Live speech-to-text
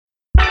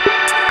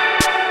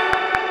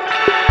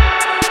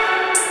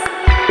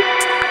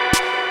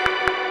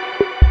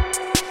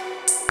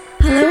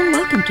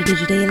Welcome to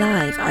Digiday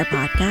Live, our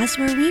podcast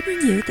where we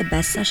bring you the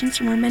best sessions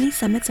from our many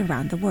summits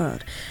around the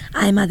world.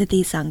 I'm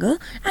Aditi Sangal,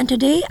 and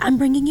today I'm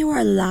bringing you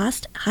our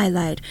last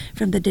highlight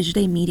from the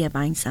Digiday Media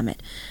Buying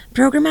Summit.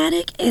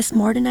 Programmatic is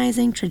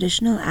modernizing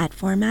traditional ad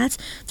formats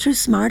through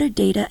smarter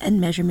data and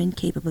measurement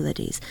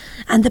capabilities,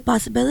 and the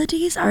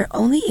possibilities are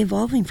only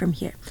evolving from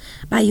here.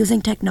 By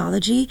using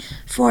technology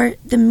for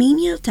the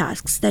menial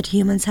tasks that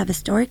humans have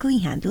historically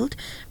handled,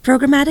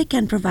 programmatic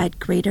can provide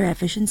greater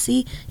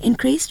efficiency,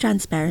 increased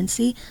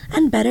transparency,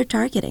 and better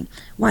targeting,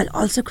 while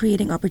also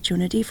creating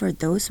opportunity for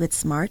those with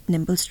smart,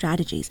 nimble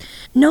strategies.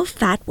 No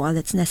fat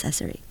wallets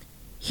necessary.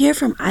 Hear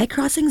from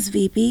iCrossing's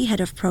VP, Head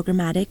of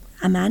Programmatic,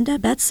 Amanda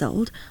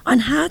Betzold,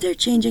 on how they're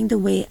changing the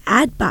way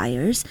ad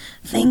buyers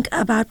think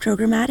about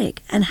programmatic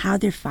and how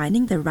they're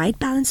finding the right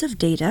balance of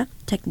data,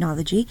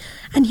 technology,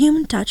 and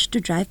human touch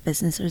to drive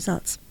business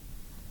results.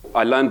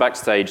 I learned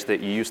backstage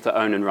that you used to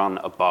own and run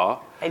a bar.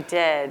 I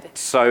did.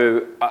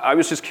 So I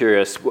was just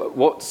curious,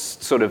 what's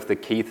sort of the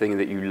key thing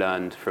that you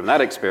learned from that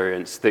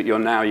experience that you're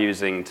now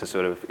using to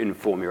sort of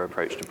inform your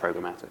approach to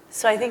programmatic?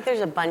 So I think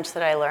there's a bunch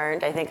that I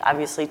learned. I think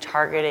obviously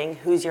targeting,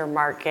 who's your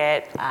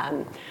market.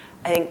 I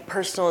think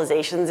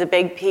personalization is a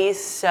big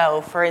piece.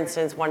 So for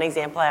instance, one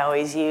example I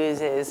always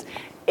use is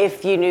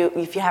if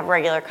you have a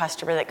regular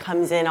customer that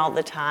comes in all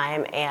the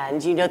time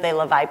and you know they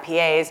love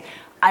IPAs,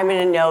 I'm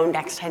going to know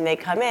next time they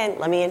come in,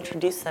 let me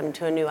introduce them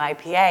to a new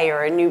IPA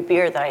or a new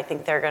beer that I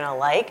think they're going to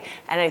like.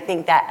 And I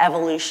think that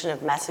evolution of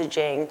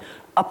messaging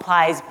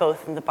applies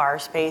both in the bar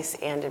space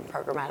and in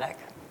programmatic.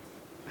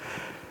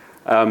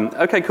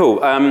 Okay, cool.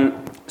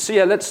 So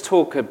yeah, let's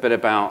talk a bit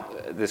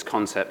about this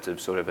concept of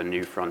sort of a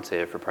new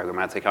frontier for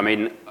programmatic. I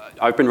mean,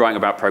 I've been writing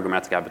about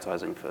programmatic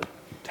advertising for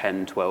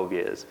 10, 12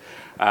 years.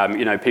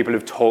 People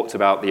have talked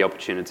about the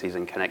opportunities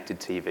in connected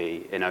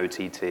TV, in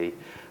OTT,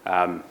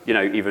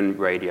 even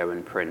radio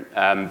and print.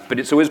 But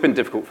it's always been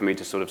difficult for me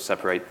to sort of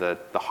separate the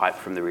hype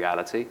from the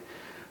reality.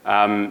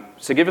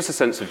 So give us a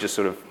sense of just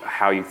sort of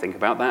how you think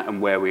about that and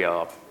where we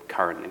are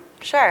currently.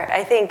 Sure.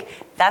 I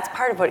think that's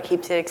part of what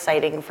keeps it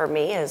exciting for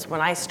me is when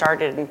I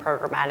started in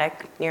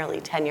programmatic nearly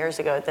 10 years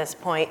ago at this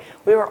point,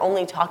 we were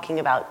only talking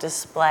about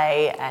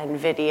display and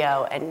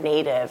video and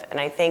native. And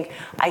I think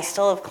I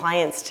still have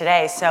clients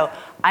today. So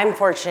I'm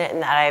fortunate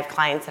in that I have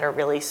clients that are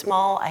really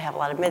small. I have a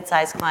lot of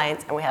mid-sized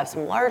clients and we have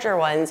some larger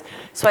ones.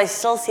 So I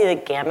still see the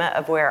gamut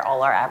of where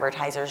all our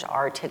advertisers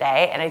are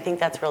today. And I think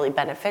that's really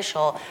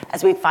beneficial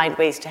as we find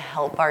ways to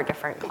help our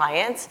different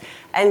clients.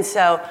 And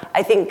so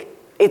I think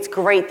it's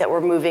great that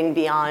we're moving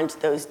beyond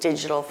those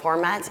digital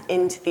formats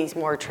into these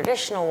more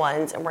traditional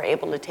ones and we're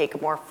able to take a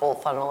more full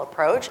funnel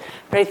approach.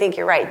 But I think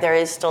you're right, there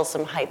is still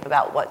some hype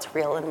about what's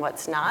real and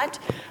what's not.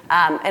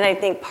 And I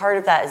think part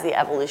of that is the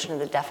evolution of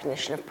the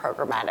definition of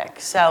programmatic.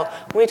 So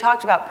when we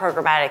talked about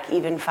programmatic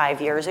even 5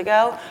 years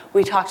ago,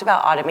 we talked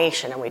about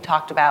automation and we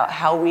talked about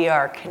how we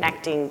are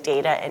connecting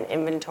data and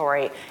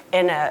inventory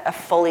in a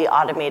fully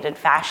automated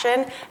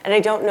fashion. And I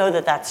don't know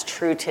that that's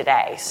true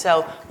today.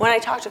 So when I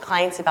talk to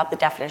clients about the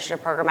definition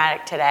of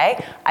programmatic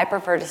today, I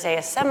prefer to say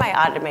a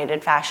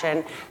semi-automated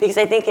fashion because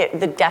I think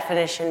the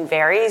definition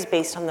varies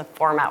based on the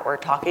format we're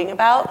talking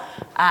about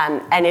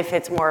and if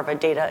it's more of a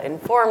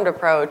data-informed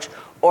approach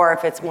or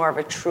if it's more of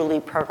a truly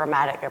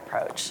programmatic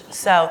approach.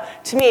 So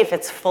to me, if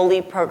it's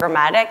fully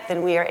programmatic,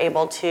 then we are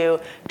able to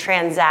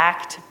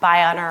transact,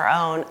 buy on our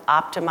own,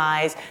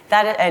 optimize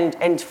that,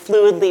 and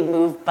fluidly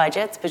move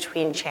budgets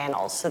between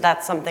channels. So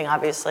that's something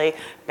obviously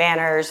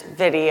banners,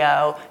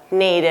 video,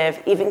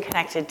 native, even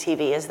connected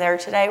TV is there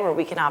today where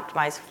we can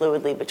optimize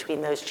fluidly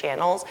between those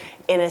channels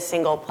in a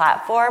single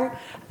platform.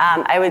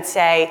 I would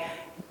say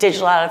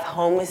digital out of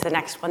home is the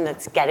next one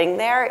that's getting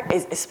there,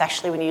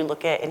 especially when you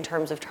look at in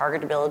terms of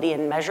targetability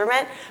and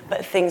measurement.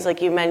 But things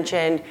like you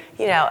mentioned,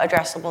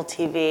 addressable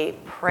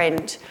TV,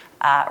 print,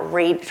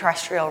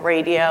 terrestrial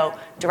radio,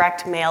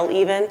 direct mail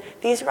even.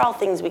 These are all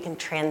things we can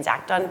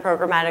transact on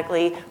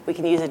programmatically. We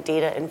can use a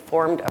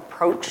data-informed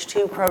approach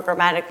to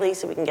programmatically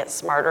so we can get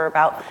smarter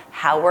about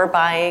how we're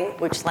buying,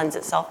 which lends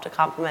itself to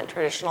complement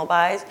traditional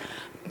buys.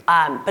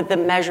 But the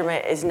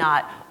measurement is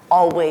not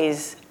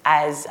always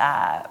as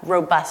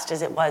robust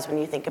as it was when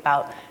you think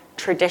about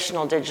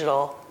traditional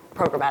digital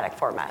programmatic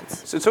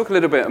formats. So talk a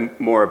little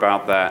bit more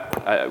about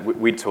that.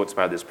 We talked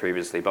about this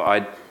previously, but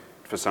I,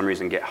 for some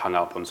reason, get hung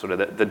up on sort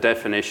of the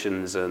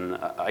definitions and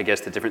I guess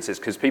the differences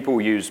because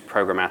people use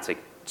programmatic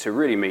to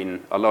really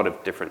mean a lot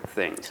of different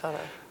things.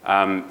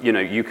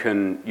 Totally. You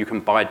can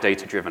buy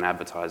data-driven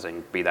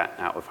advertising, be that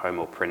out of home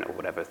or print or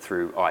whatever,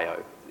 through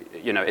I/O.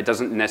 It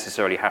doesn't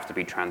necessarily have to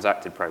be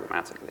transacted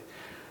programmatically.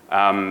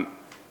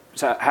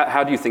 So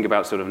how do you think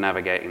about sort of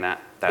navigating that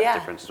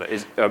difference?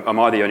 Am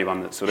I the only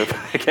one that sort of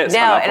gets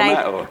hung up on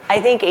that? Or? I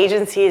think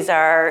agencies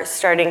are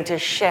starting to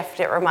shift.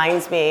 It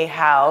reminds me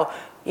how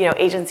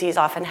agencies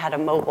often had a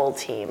mobile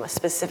team, a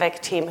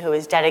specific team who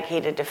is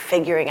dedicated to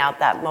figuring out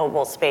that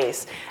mobile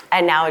space.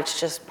 And now it's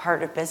just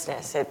part of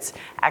business. It's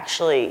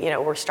actually,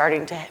 we're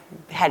starting to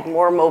head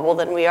more mobile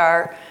than we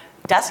are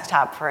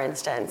desktop, for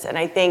instance. And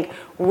I think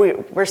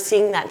we're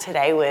seeing that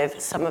today with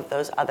some of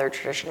those other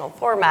traditional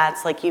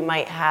formats. Like you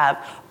might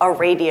have a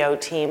radio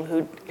team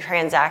who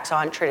transacts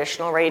on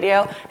traditional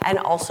radio and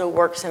also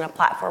works in a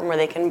platform where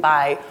they can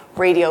buy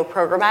radio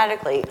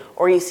programmatically,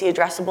 or you see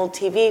addressable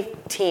TV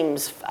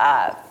teams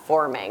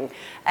forming.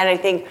 And I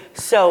think,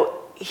 so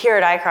here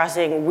at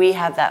iCrossing, we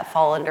have that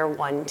fall under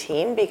one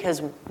team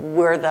because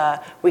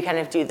we kind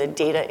of do the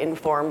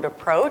data-informed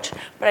approach,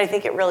 but I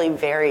think it really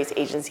varies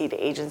agency to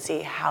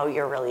agency how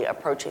you're really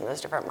approaching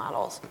those different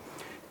models.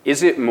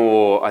 Is it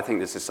more, I think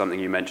this is something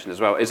you mentioned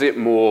as well, is it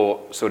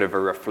more sort of a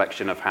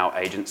reflection of how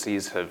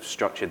agencies have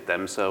structured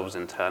themselves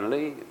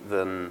internally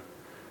than,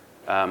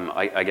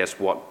 I guess,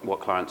 what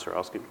clients are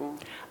asking for?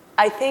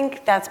 I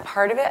think that's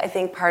part of it. I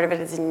think part of it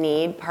is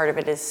need, part of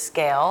it is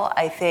scale.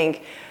 I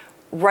think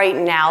right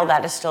now,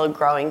 that is still a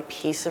growing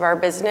piece of our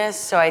business.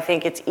 So I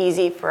think it's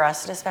easy for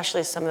us, and especially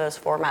as some of those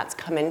formats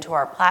come into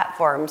our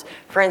platforms.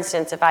 For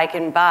instance, if I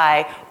can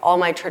buy all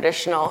my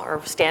traditional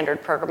or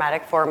standard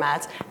programmatic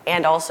formats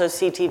and also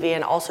CTV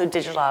and also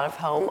digital out of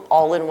home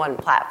all in one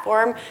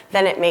platform,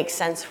 then it makes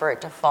sense for it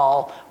to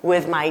fall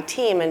with my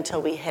team until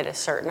we hit a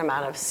certain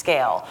amount of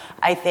scale.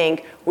 I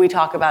think we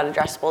talk about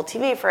addressable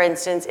TV, for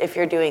instance, if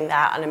you're doing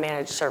that on a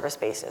managed service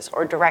basis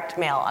or direct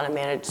mail on a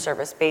managed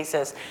service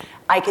basis,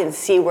 I can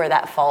see where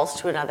that falls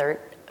to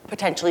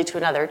potentially to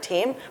another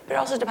team, but it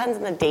also depends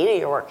on the data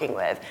you're working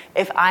with.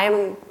 If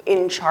I'm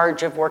in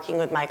charge of working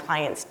with my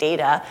client's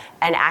data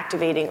and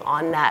activating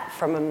on that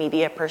from a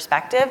media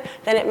perspective,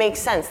 then it makes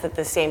sense that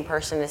the same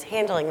person is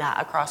handling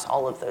that across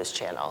all of those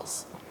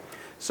channels.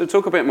 So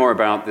talk a bit more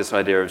about this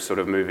idea of sort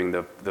of moving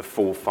the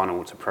full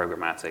funnel to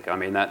programmatic. I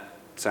mean, that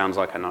sounds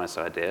like a nice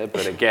idea,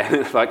 but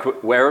again, like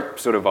where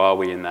sort of are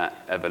we in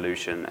that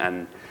evolution?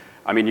 And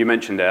I mean, you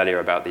mentioned earlier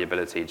about the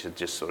ability to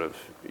just sort of,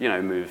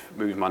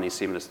 move money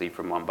seamlessly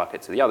from one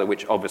bucket to the other,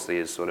 which obviously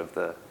is sort of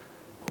the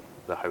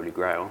holy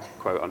grail,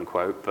 quote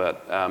unquote.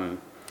 But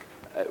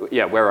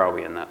where are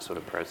we in that sort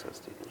of process,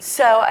 do you think?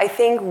 So I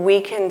think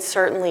we can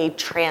certainly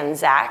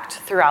transact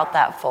throughout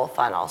that full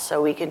funnel.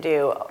 So we can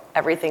do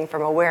everything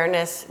from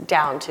awareness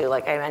down to,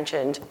 like I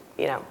mentioned,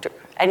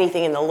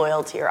 anything in the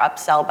loyalty or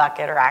upsell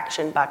bucket or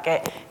action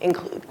bucket,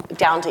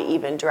 down to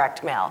even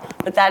direct mail.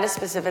 But that is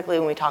specifically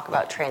when we talk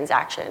about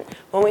transaction.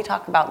 When we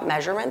talk about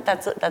measurement,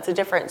 that's a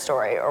different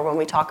story. Or when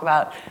we talk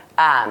about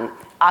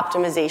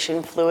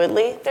optimization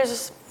fluidly, there's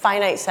a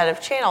finite set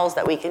of channels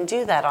that we can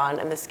do that on,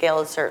 and the scale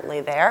is certainly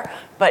there,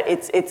 but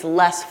it's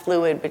less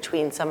fluid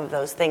between some of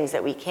those things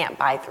that we can't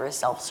buy through a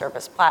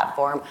self-service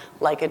platform,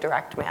 like a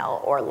direct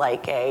mail or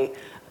like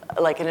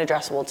an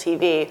addressable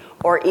TV,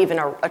 or even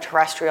a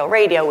terrestrial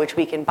radio, which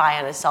we can buy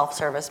on a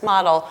self-service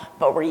model,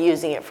 but we're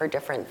using it for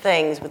different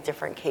things with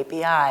different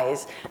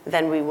KPIs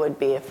than we would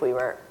be if we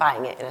were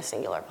buying it in a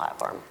singular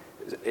platform.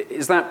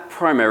 Is that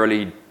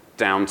primarily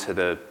down to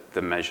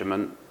the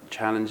measurement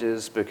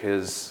challenges?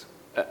 Because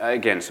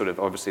again, sort of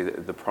obviously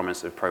the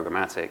promise of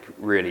programmatic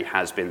really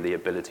has been the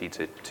ability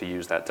to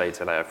use that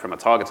data layer from a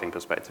targeting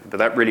perspective. But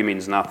that really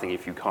means nothing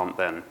if you can't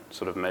then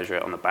sort of measure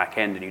it on the back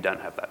end and you don't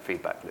have that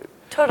feedback loop.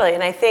 Totally,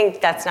 and I think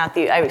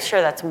I'm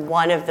sure that's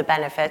one of the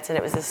benefits, and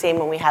it was the same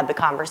when we had the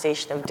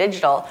conversation of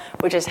digital,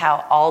 which is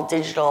how all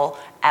digital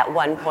at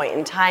one point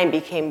in time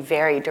became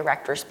very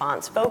direct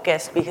response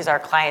focused, because our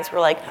clients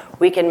were like,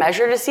 we can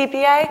measure to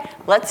CPA,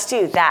 let's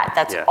do that.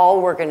 That's all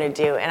we're gonna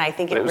do, and I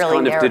think it really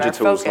narrowed our focus.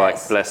 It was kind of digital's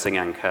like blessing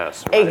and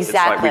curse, right?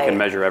 Exactly. It's like we can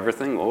measure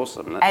everything,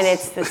 awesome. And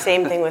it's the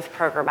same thing with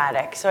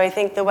programmatic. So I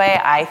think the way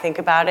I think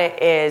about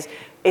it is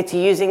it's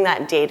using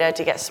that data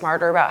to get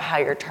smarter about how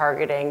you're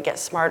targeting, get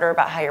smarter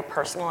about how you're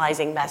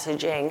personalizing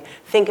messaging,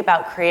 think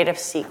about creative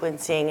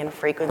sequencing and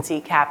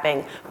frequency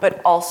capping, but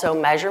also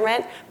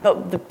measurement.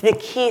 But the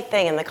key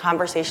thing in the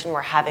conversation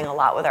we're having a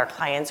lot with our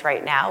clients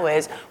right now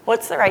is,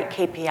 what's the right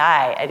KPI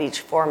at each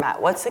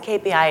format? What's the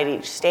KPI at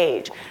each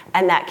stage?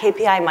 And that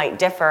KPI might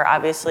differ,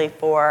 obviously,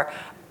 for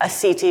a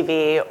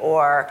CTV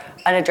or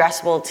an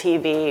addressable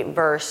TV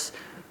versus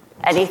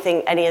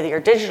any of your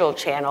digital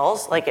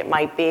channels. Like it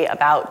might be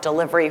about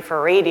delivery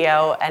for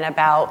radio and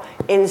about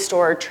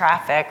in-store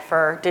traffic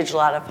for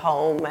digital out of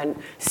home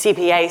and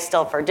CPA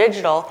still for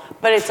digital,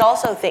 but it's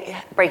also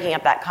breaking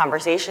up that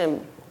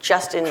conversation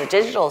just in the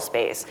digital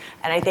space.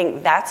 And I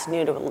think that's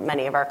new to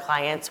many of our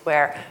clients,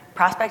 where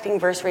prospecting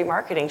versus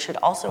remarketing should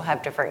also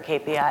have different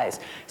KPIs.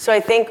 So I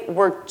think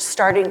we're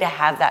starting to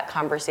have that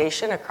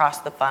conversation across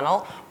the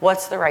funnel.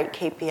 What's the right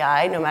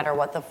KPI, no matter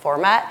what the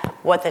format,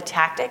 what the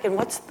tactic, and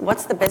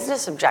what's the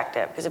business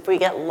objective? Because if we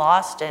get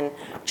lost in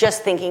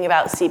just thinking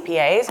about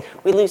CPAs,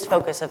 we lose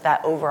focus of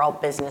that overall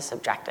business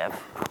objective.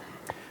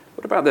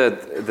 What about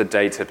the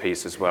data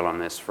piece as well on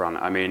this front?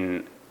 I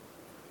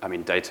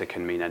mean, data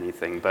can mean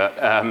anything, but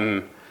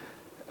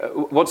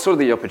what's sort of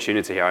the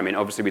opportunity here? I mean,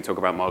 obviously we talk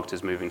about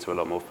marketers moving to a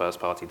lot more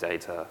first-party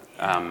data.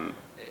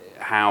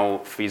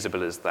 How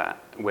feasible is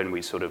that when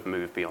we sort of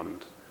move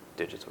beyond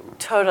digital?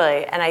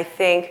 Totally, and I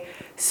think,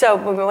 so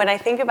when I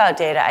think about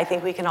data, I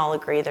think we can all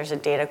agree there's a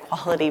data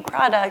quality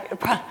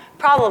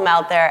problem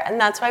out there, and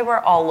that's why we're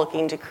all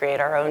looking to create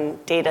our own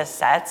data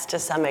sets to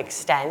some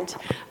extent.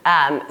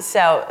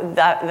 So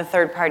the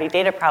third-party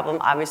data problem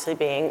obviously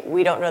being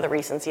we don't know the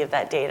recency of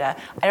that data.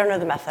 I don't know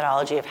the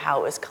methodology of how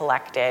it was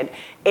collected.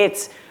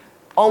 It's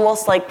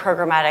almost like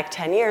programmatic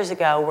 10 years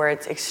ago where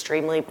it's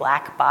extremely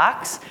black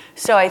box.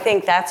 So I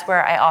think that's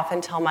where I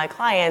often tell my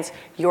clients,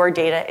 your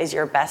data is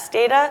your best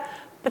data.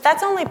 But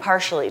that's only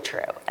partially true.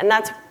 And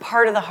that's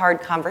part of the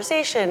hard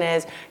conversation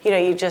is,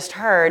 you just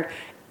heard,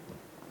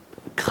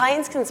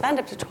 clients can spend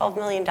up to $12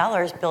 million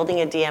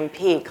building a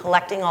DMP,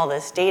 collecting all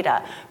this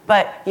data,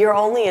 but you're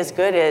only as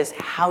good as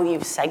how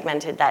you've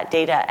segmented that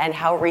data and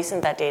how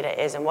recent that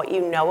data is and what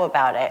you know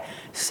about it.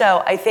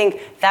 So I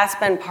think that's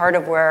been part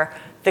of where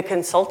the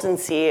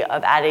consultancy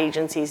of ad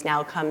agencies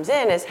now comes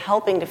in, is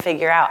helping to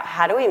figure out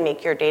how do we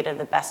make your data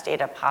the best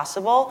data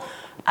possible,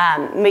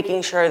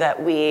 making sure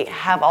that we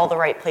have all the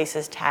right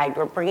places tagged,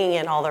 we're bringing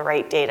in all the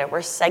right data,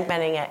 we're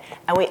segmenting it,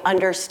 and we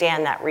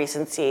understand that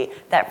recency,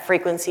 that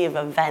frequency of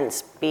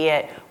events, be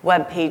it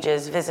web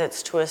pages,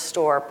 visits to a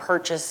store,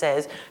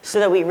 purchases,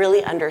 so that we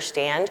really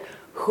understand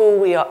who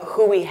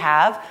we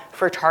have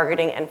for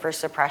targeting and for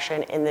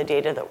suppression in the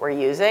data that we're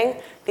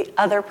using. The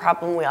other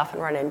problem we often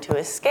run into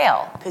is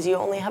scale, because you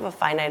only have a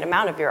finite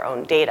amount of your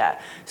own data.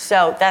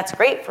 So that's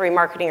great for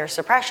remarketing or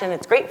suppression,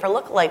 it's great for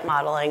lookalike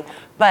modeling,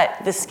 but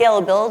the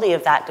scalability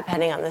of that,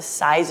 depending on the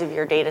size of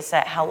your data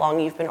set, how long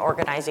you've been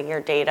organizing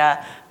your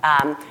data,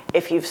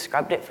 if you've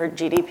scrubbed it for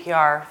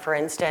GDPR, for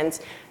instance,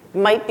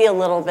 might be a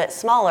little bit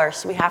smaller,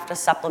 so we have to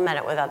supplement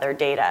it with other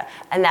data.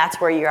 And that's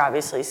where you're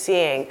obviously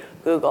seeing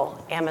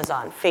Google,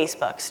 Amazon,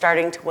 Facebook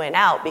starting to win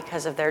out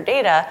because of their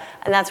data,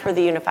 and that's where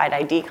the unified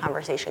ID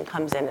conversation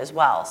comes in as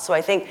well. So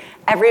I think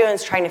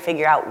everyone's trying to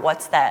figure out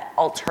what's that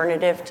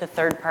alternative to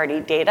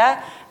third-party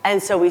data,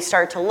 and so we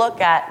start to look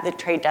at the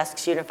Trade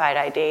Desk's unified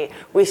ID.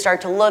 We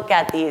start to look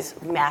at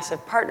these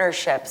massive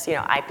partnerships,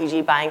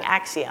 IPG buying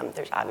Acxiom.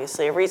 There's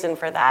obviously a reason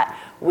for that.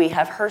 We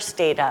have Hearst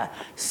data.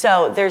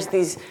 So there's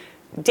these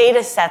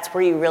data sets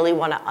where you really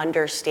want to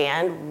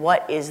understand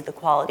what is the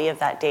quality of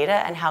that data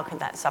and how can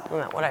that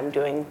supplement what I'm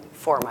doing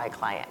for my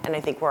client. And I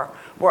think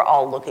we're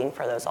all looking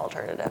for those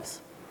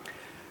alternatives.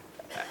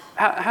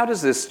 How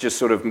does this just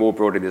sort of more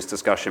broadly, this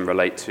discussion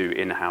relate to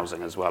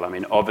in-housing as well? I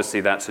mean,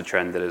 obviously that's a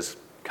trend that has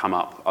come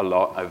up a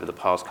lot over the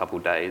past couple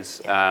of days.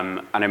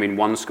 Yeah. And I mean,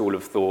 one school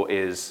of thought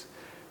is,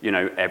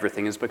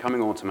 everything is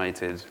becoming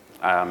automated.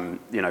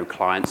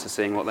 Clients are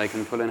seeing what they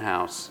can pull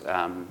in-house.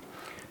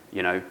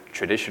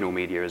 Traditional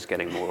media is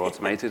getting more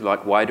automated.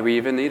 Like, why do we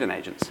even need an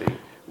agency?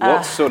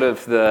 What's sort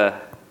of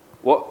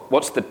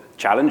what's the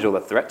challenge or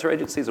the threat to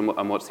agencies,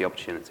 and what's the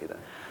opportunity there?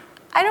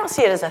 I don't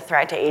see it as a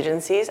threat to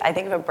agencies. I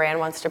think if a brand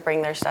wants to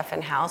bring their stuff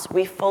in-house,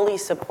 we fully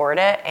support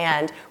it,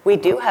 and we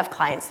do have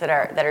clients that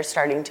are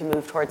starting to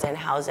move towards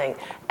in-housing.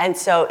 And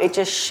so it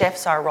just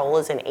shifts our role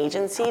as an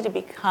agency to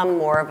become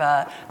more of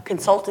a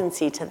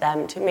consultancy to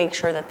them to make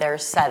sure that they're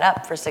set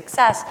up for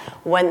success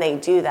when they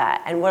do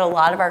that. And what a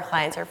lot of our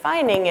clients are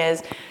finding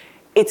is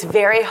it's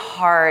very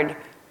hard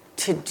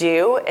to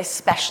do,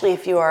 especially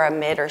if you are a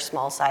mid or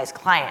small size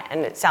client.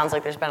 And it sounds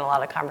like there's been a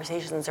lot of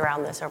conversations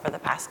around this over the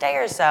past day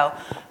or so,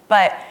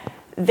 but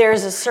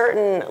there's a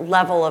certain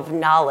level of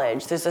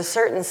knowledge, there's a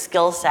certain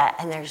skill set,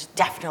 and there's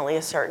definitely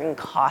a certain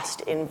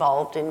cost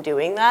involved in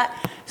doing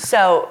that.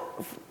 So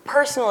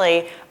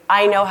personally,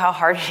 I know how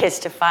hard it is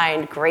to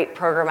find great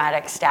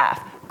programmatic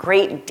staff,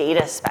 great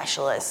data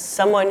specialists,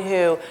 someone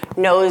who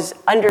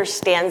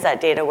understands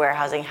that data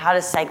warehousing, how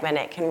to segment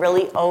it, can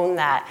really own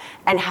that,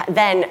 and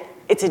then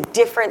it's a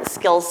different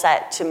skill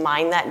set to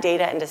mine that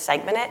data and to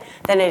segment it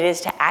than it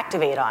is to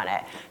activate on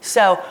it.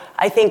 So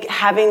I think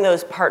having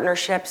those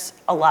partnerships,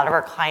 a lot of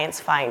our clients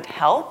find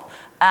help,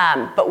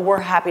 but we're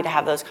happy to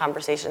have those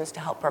conversations to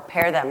help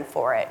prepare them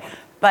for it.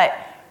 But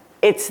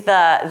it's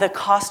the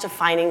cost of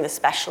finding the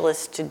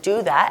specialists to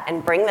do that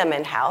and bring them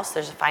in-house.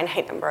 There's a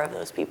finite number of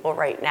those people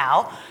right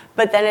now.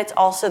 But then it's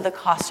also the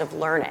cost of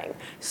learning.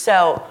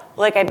 So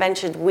like I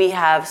mentioned, we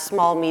have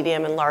small,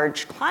 medium, and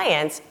large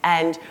clients,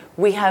 and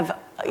we have,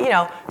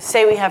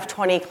 say we have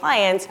 20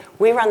 clients,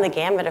 we run the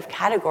gamut of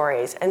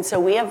categories. And so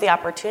we have the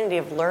opportunity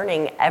of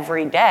learning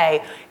every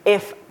day.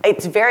 If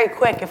it's very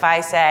quick if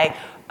I say,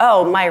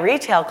 oh, my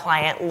retail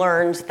client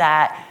learns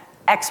that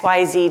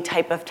XYZ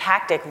type of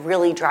tactic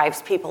really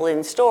drives people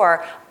in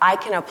store, I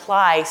can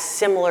apply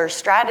similar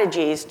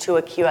strategies to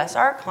a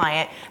QSR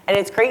client, and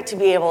it's great to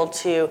be able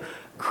to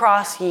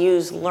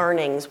cross-use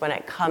learnings when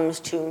it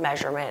comes to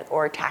measurement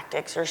or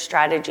tactics or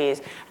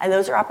strategies, and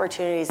those are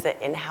opportunities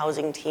that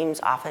in-housing teams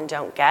often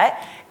don't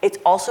get. It's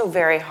also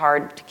very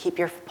hard to keep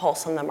your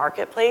pulse on the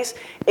marketplace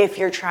if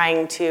you're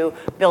trying to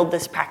build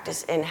this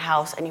practice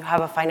in-house and you have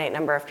a finite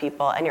number of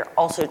people and you're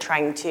also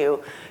trying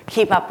to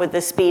keep up with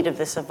the speed of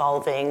this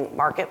evolving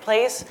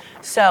marketplace.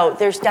 So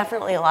there's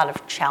definitely a lot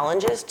of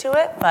challenges to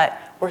it, but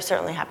we're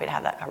certainly happy to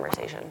have that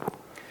conversation.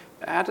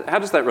 How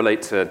does that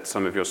relate to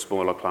some of your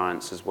smaller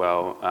clients as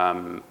well?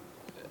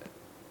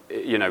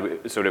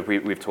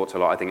 We've talked a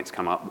lot, I think it's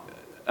come up,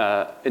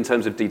 in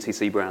terms of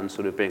DTC brands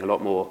sort of being a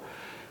lot more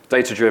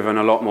data-driven,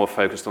 a lot more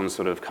focused on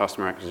sort of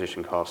customer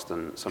acquisition cost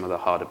and some of the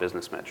harder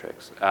business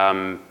metrics.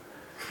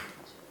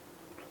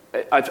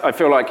 I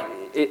feel like,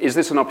 is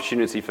this an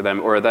opportunity for them,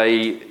 or are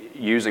they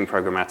using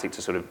programmatic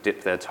to sort of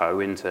dip their toe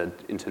into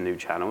new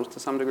channels to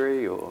some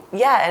degree, or?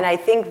 Yeah, and I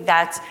think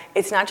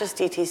it's not just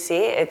DTC,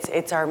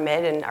 it's our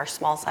mid and our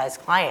small size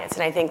clients.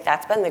 And I think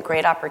that's been the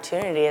great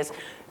opportunity is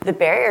the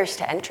barriers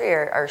to entry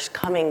are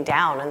coming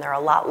down, and they're a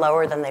lot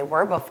lower than they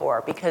were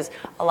before, because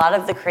a lot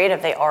of the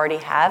creative they already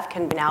have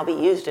can now be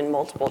used in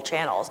multiple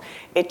channels.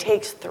 It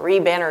takes 3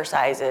 banner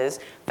sizes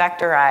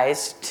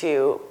vectorized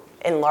to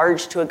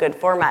enlarged to a good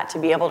format to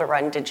be able to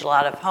run digital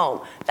out of home.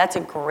 That's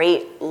a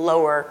great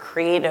lower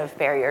creative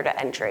barrier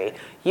to entry.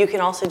 You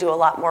can also do a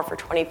lot more for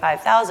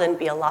 $25,000,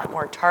 be a lot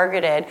more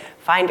targeted,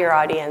 find your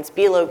audience,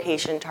 be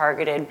location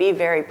targeted, be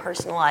very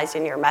personalized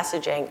in your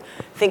messaging.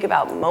 Think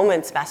about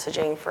moments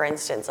messaging, for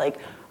instance. Like,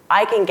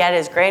 I can get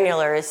as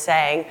granular as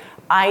saying,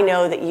 I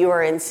know that you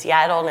are in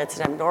Seattle and it's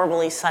an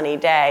abnormally sunny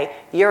day.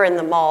 You're in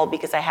the mall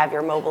because I have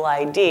your mobile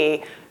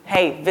ID.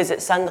 Hey, visit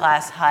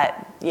Sunglass Hut,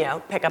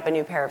 pick up a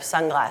new pair of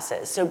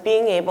sunglasses. So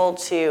being able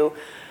to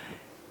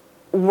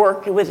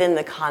work within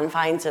the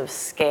confines of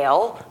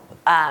scale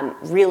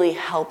really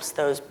helps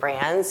those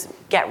brands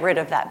get rid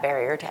of that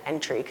barrier to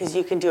entry, because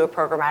you can do a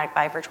programmatic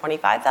buy for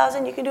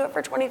 $25,000, you can do it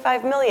for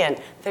 $25 million.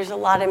 There's a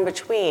lot in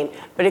between.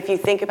 But if you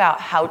think about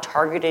how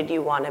targeted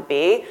you want to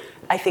be,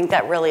 I think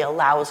that really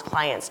allows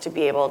clients to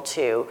be able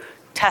to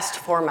test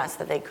formats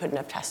that they couldn't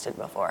have tested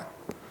before.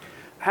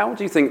 How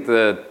do you think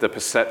the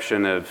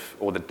perception of,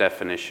 or the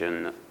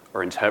definition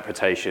or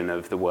interpretation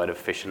of the word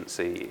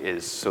efficiency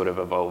is sort of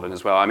evolving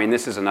as well? I mean,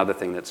 this is another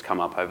thing that's come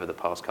up over the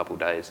past couple of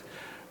days.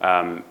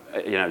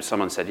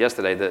 Someone said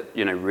yesterday that,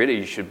 really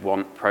you should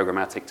want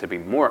programmatic to be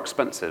more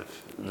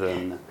expensive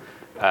than,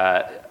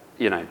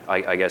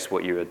 I guess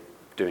what you were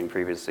doing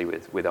previously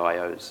with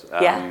IOs.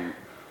 Yeah.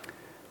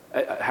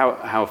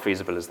 How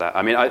feasible is that?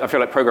 I mean, I feel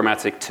like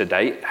programmatic to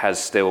date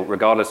has still,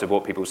 regardless of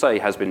what people say,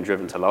 has been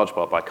driven to large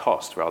part by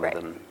cost rather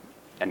than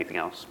anything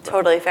else.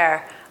 Totally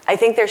fair. I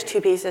think there's 2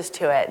 pieces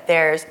to it.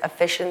 There's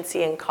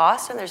efficiency in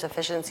cost and there's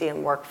efficiency in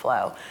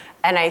workflow.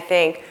 And I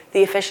think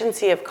the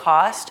efficiency of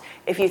cost,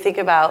 if you think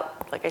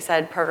about, like I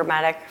said,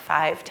 programmatic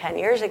 5-10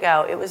 years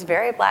ago, it was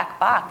very black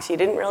box. You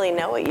didn't really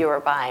know what you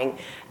were buying.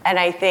 And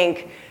I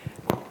think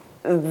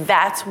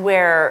that's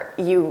where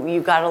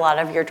you got a lot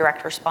of your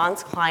direct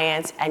response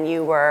clients, and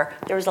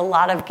there was a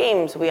lot of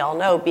games, we all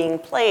know, being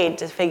played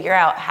to figure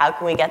out how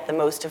can we get the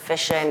most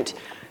efficient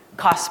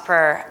cost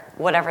per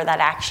whatever that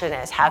action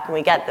is, how can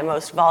we get the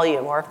most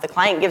volume, or if the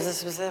client gives a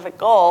specific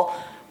goal,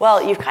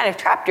 well, you've kind of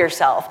trapped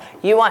yourself.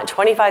 You want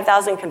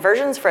 25,000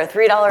 conversions for a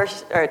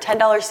 $3 or a $10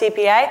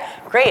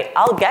 CPA? Great,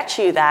 I'll get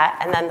you that,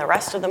 and then the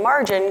rest of the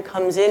margin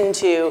comes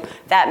into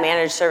that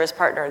managed service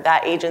partner,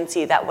 that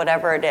agency, that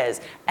whatever it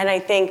is. And I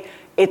think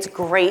it's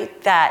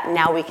great that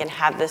now we can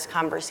have this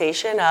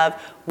conversation of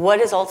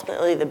what is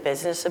ultimately the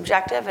business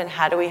objective and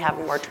how do we have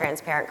a more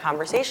transparent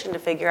conversation to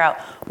figure out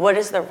what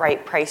is the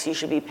right price you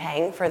should be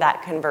paying for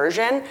that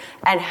conversion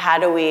and how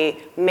do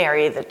we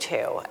marry the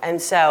two.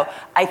 And so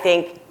I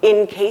think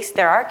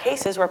there are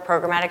cases where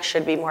programmatic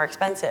should be more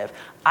expensive.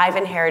 I've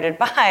inherited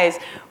buys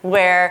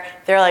where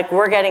they're like,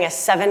 we're getting a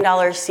 $7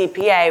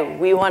 CPA,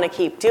 we want to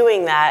keep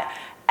doing that.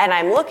 And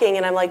I'm looking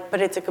and I'm like,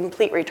 but it's a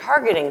complete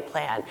retargeting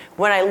plan.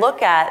 When I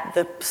look at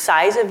the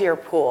size of your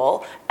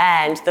pool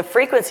and the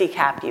frequency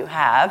cap you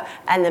have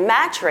and the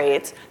match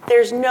rates,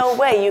 there's no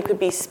way you could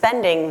be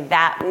spending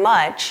that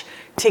much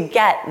to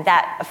get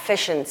that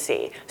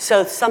efficiency.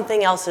 So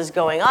something else is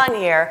going on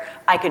here.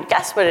 I could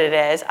guess what it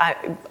is,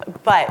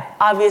 but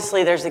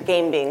obviously there's a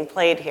game being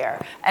played here.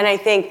 And I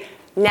think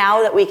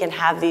now that we can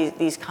have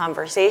these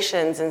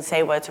conversations and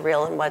say what's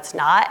real and what's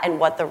not and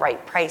what the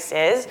right price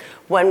is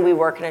when we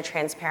work in a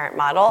transparent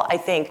model, I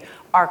think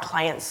our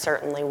clients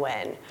certainly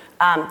win.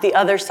 The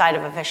other side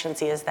of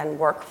efficiency is then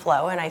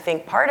workflow, and I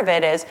think part of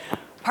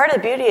the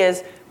beauty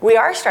is we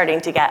are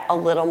starting to get a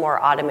little more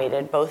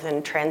automated, both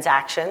in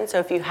transactions. So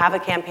if you have a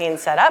campaign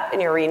set up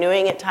and you're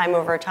renewing it time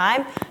over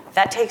time,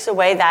 that takes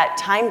away that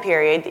time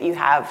period that you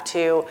have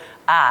to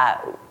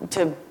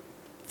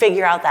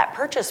figure out that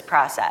purchase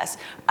process.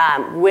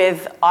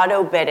 With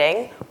auto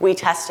bidding, we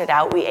test it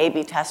out. We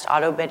A/B test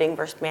auto bidding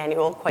versus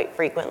manual quite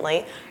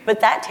frequently, but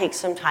that takes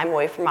some time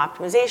away from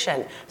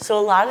optimization. So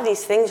a lot of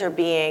these things are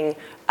being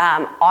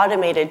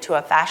automated to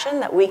a fashion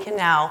that we can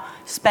now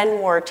spend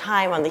more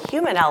time on the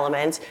human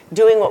elements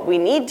doing what we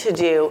need to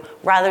do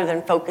rather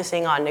than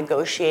focusing on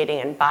negotiating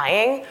and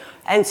buying.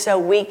 And so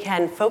we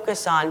can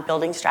focus on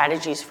building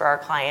strategies for our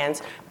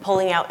clients,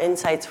 pulling out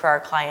insights for our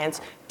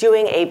clients,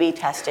 doing A/B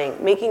testing,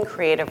 making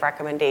creative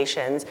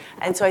recommendations.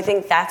 And so I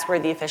think that's where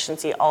the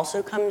efficiency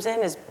also comes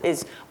in,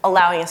 is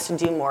allowing us to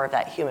do more of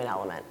that human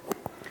element.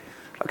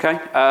 Okay,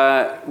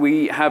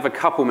 we have a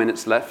couple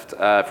minutes left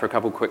for a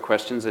couple quick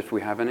questions if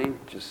we have any.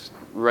 Just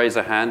raise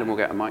a hand and we'll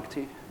get a mic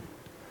to you.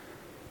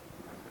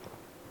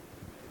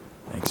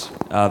 Thanks.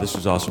 This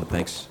was awesome.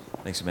 Thanks,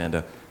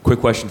 Amanda. Quick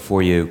question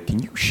for you. Can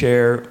you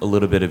share a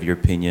little bit of your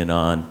opinion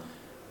on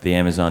the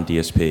Amazon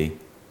DSP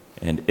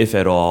and if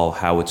at all,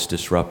 how it's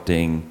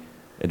disrupting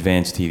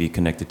advanced TV,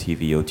 connected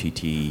TV,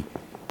 OTT,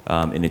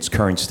 in its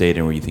current state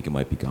and where you think it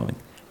might be going?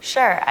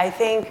 Sure. I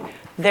think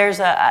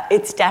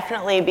it's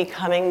definitely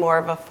becoming more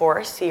of a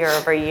force year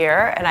over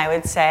year. And I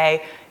would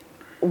say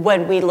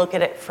when we look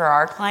at it for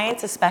our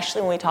clients,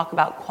 especially when we talk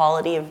about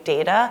quality of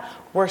data,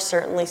 we're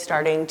certainly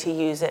starting to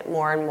use it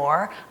more and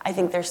more. I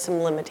think there's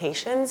some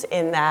limitations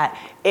in that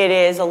it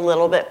is a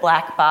little bit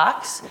black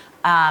box.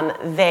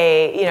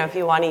 If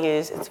you want to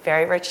use, it's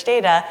very rich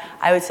data.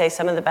 I would say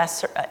some of the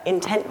best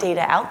intent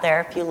data out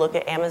there, if you look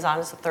at Amazon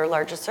as the third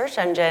largest search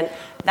engine,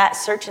 that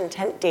search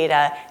intent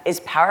data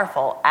is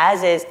powerful,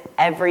 as is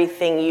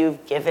everything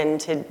you've given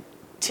to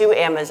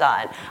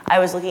Amazon. I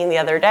was looking the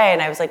other day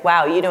and I was like,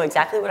 wow, you know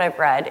exactly what I've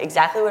read,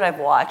 exactly what I've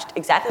watched,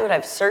 exactly what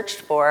I've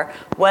searched for,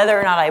 whether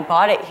or not I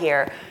bought it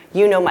here.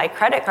 You know my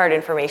credit card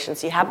information,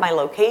 so you have my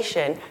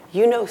location.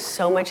 You know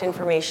so much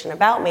information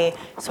about me.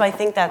 So I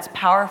think that's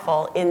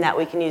powerful in that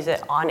we can use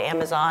it on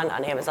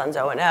Amazon's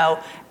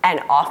O&O, and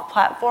off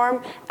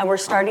platform. And we're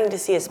starting to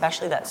see,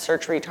 especially that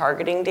search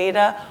retargeting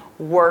data,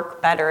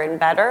 work better and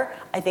better.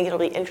 I think it'll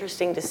be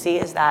interesting to see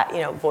is that,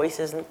 voice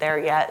isn't there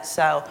yet,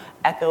 so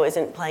Echo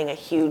isn't playing a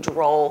huge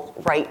role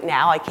right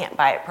now. I can't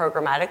buy it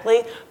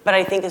programmatically, but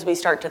I think as we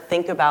start to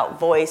think about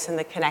voice and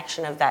the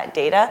connection of that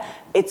data,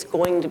 it's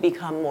going to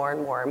become more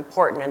and more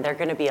important, and they're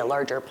going to be a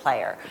larger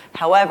player.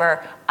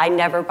 However, I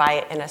never buy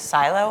it in a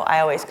silo. I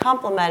always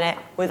complement it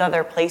with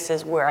other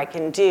places where I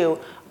can do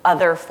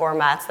other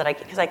formats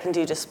because I can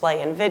do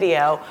display and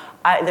video.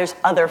 There's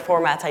other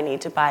formats I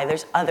need to buy.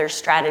 There's other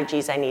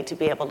strategies I need to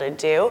be able to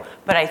do,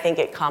 but I think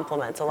it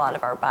complements a lot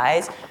of our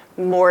buys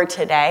more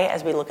today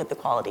as we look at the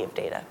quality of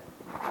data.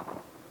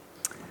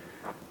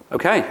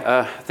 Okay,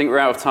 I think we're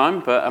out of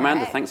time, but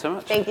Amanda, thanks so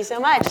much. Thank you so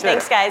much. Sure.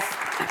 Thanks, guys.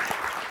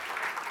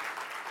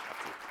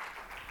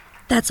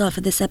 That's all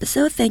for this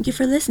episode. Thank you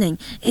for listening.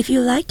 If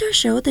you liked our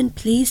show, then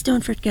please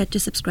don't forget to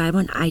subscribe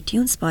on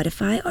iTunes,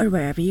 Spotify, or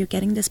wherever you're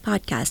getting this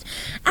podcast.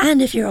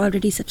 And if you're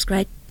already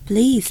subscribed,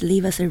 please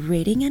leave us a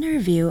rating and a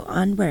review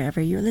on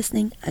wherever you're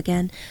listening,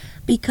 again,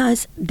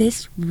 because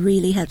this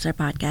really helps our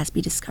podcast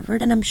be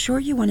discovered, and I'm sure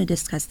you want to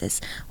discuss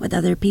this with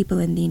other people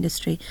in the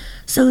industry.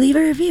 So leave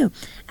a review,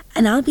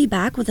 and I'll be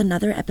back with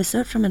another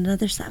episode from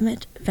another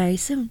summit very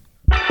soon.